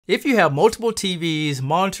If you have multiple TVs,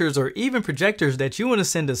 monitors, or even projectors that you want to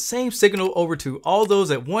send the same signal over to all those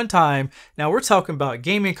at one time, now we're talking about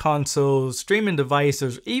gaming consoles, streaming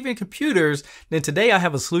devices, even computers, then today I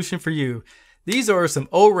have a solution for you. These are some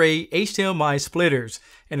Orei HDMI splitters.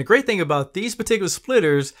 And the great thing about these particular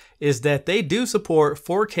splitters is that they do support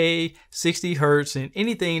 4K, 60 Hz, and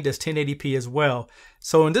anything that's 1080p as well.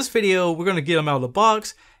 So in this video, we're going to get them out of the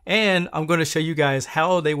box and I'm going to show you guys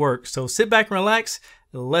how they work. So sit back and relax.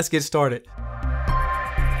 Let's get started.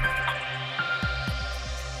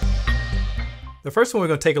 The first one we're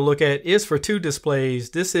going to take a look at is for two displays.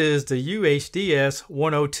 This is the UHD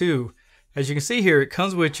 102. As you can see here, it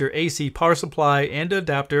comes with your AC power supply and the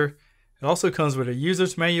adapter. It also comes with a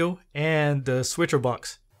user's manual and the switcher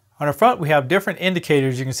box. On the front, we have different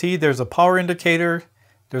indicators. You can see there's a power indicator.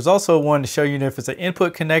 There's also one to show you if it's an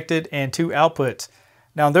input connected and two outputs.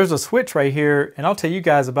 Now there's a switch right here, and I'll tell you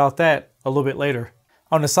guys about that a little bit later.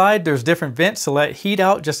 On the side, there's different vents to let heat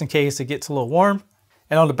out just in case it gets a little warm.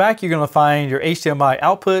 And on the back, you're going to find your HDMI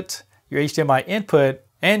output, your HDMI input,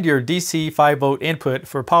 and your DC 5V input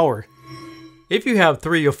for power. If you have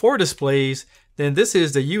 3 or 4 displays, then this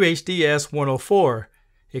is the UHD 104.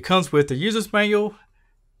 It comes with the user's manual,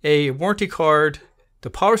 a warranty card, the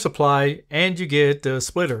power supply, and you get the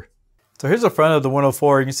splitter. So here's the front of the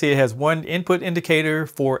 104. You can see it has one input indicator,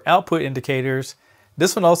 4 output indicators.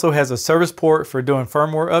 This one also has a service port for doing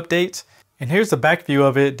firmware updates. And here's the back view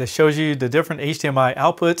of it that shows you the different HDMI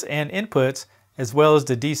outputs and inputs, as well as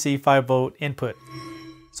the DC 5V input.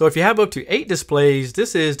 So if you have up to 8 displays,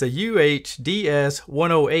 this is the UHD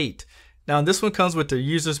 108. Now this one comes with the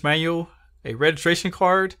user's manual, a registration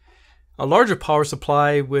card, a larger power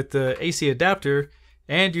supply with the AC adapter,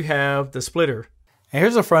 and you have the splitter. And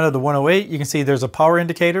here's the front of the 108. You can see there's a power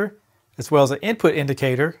indicator, as well as an input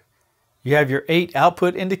indicator. You have your 8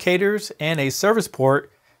 output indicators and a service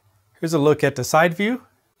port. Here's a look at the side view.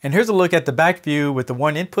 And here's a look at the back view with the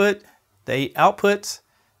 1 input, the 8 outputs,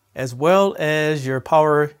 as well as your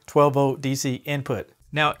power 12V DC input.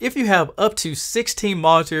 Now, if you have up to 16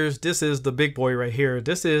 monitors, this is the big boy right here.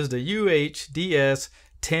 This is the UHD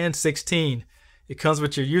 1016. It comes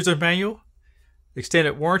with your user manual,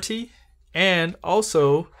 extended warranty, and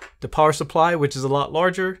also the power supply, which is a lot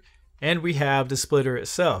larger, and we have the splitter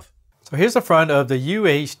itself. So here's the front of the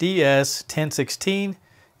UHD 1016,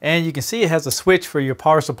 and you can see it has a switch for your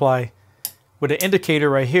power supply with an indicator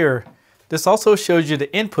right here. This also shows you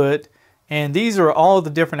the input, and these are all the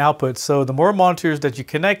different outputs. So the more monitors that you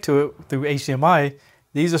connect to it through HDMI,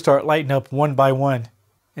 these will start lighting up one by one.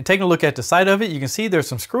 And taking a look at the side of it, you can see there's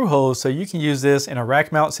some screw holes, so you can use this in a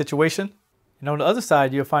rack mount situation. And on the other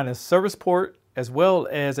side, you'll find a service port as well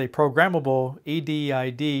as a programmable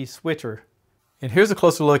EDID switcher. And here's a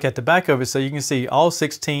closer look at the back of it, so you can see all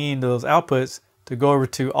 16 of those outputs to go over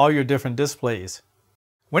to all your different displays.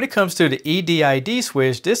 When it comes to the EDID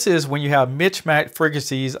switch, this is when you have mismatched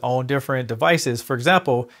frequencies on different devices. For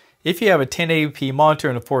example, if you have a 1080p monitor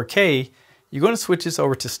and a 4K, you're going to switch this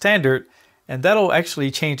over to standard, and that'll actually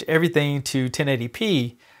change everything to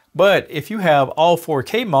 1080p. But if you have all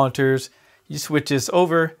 4K monitors, you switch this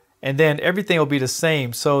over and then everything will be the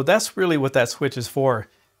same. So that's really what that switch is for.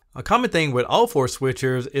 A common thing with all 4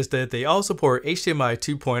 switchers is that they all support HDMI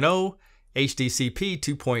 2.0, HDCP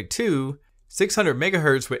 2.2, 600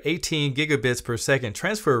 MHz with 18 gigabits per second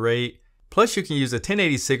transfer rate, plus you can use a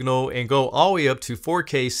 1080 signal and go all the way up to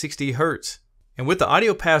 4K 60 Hz. And with the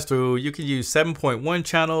audio pass-through, you can use 7.1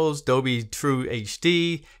 channels, Dolby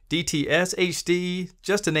TrueHD, DTS-HD,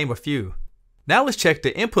 just to name a few. Now let's check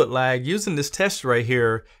the input lag using this tester right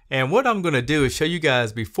here. And what I'm going to do is show you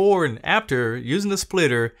guys before and after using the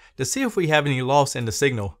splitter to see if we have any loss in the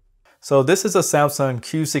signal. So this is a Samsung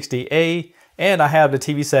Q60A, and I have the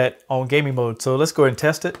TV set on gaming mode. So let's go ahead and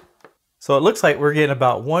test it. So it looks like we're getting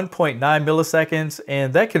about 1.9 milliseconds,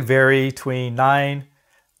 and that could vary between 9,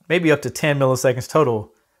 maybe up to 10 milliseconds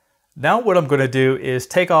total. Now what I'm going to do is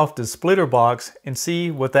take off the splitter box and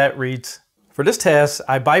see what that reads. For this test,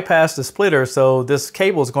 I bypassed the splitter, so this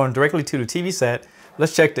cable is going directly to the TV set.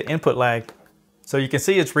 Let's check the input lag. So you can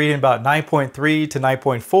see it's reading about 9.3 to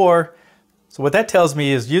 9.4. So what that tells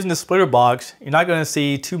me is using the splitter box, you're not going to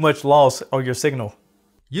see too much loss on your signal.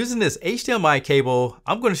 Using this HDMI cable,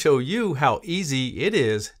 I'm going to show you how easy it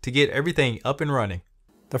is to get everything up and running.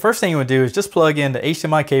 The first thing you want to do is just plug in the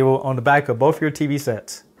HDMI cable on the back of both your TV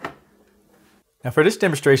sets. Now for this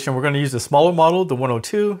demonstration, we're going to use the smaller model, the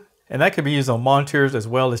 102, and that can be used on monitors as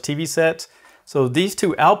well as TV sets. So these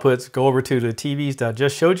 2 outputs go over to the TVs that I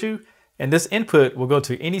just showed you, and this input will go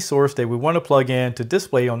to any source that we want to plug in to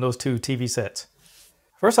display on those 2 TV sets.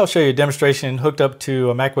 First, I'll show you a demonstration hooked up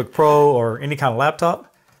to a MacBook Pro or any kind of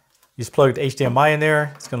laptop. You just plug the HDMI in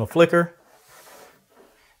there, it's going to flicker.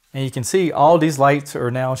 And you can see all these lights are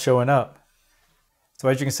now showing up. So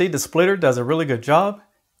as you can see, the splitter does a really good job.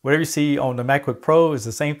 Whatever you see on the MacBook Pro is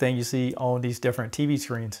the same thing you see on these different TV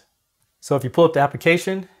screens. So if you pull up the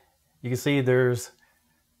application, you can see there's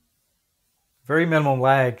very minimum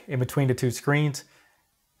lag in between the two screens.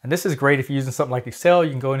 And this is great if you're using something like Excel. You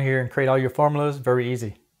can go in here and create all your formulas very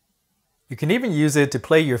easy. You can even use it to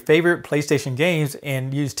play your favorite PlayStation games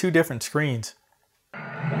and use two different screens. 5,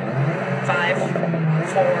 4,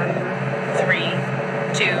 3,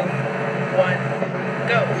 2, 1,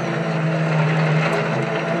 go.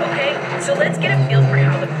 Okay, so let's get a feel for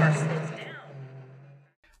how the car slows down.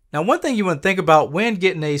 Now, one thing you want to think about when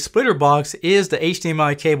getting a splitter box is the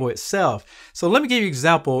HDMI cable itself. So let me give you an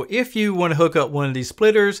example. If you want to hook up one of these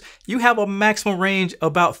splitters, you have a maximum range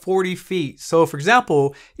about 40 feet. So for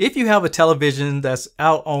example, if you have a television that's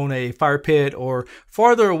out on a fire pit or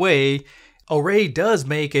farther away, Orei does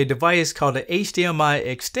make a device called an HDMI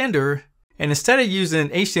extender. And instead of using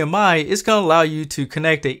HDMI, it's going to allow you to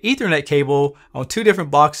connect an Ethernet cable on two different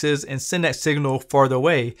boxes and send that signal farther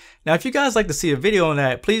away. Now, if you guys like to see a video on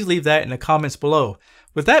that, please leave that in the comments below.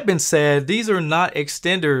 With that being said, these are not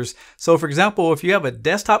extenders. So for example, if you have a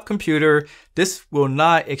desktop computer, this will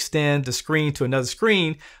not extend the screen to another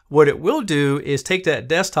screen. What it will do is take that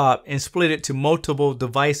desktop and split it to multiple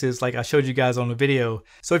devices like I showed you guys on the video.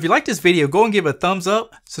 So if you like this video, go and give it a thumbs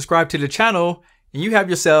up, subscribe to the channel, and you have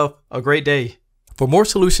yourself a great day. For more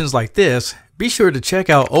solutions like this, be sure to check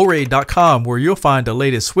out Orei.com where you'll find the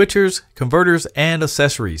latest switchers, converters, and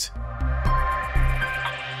accessories.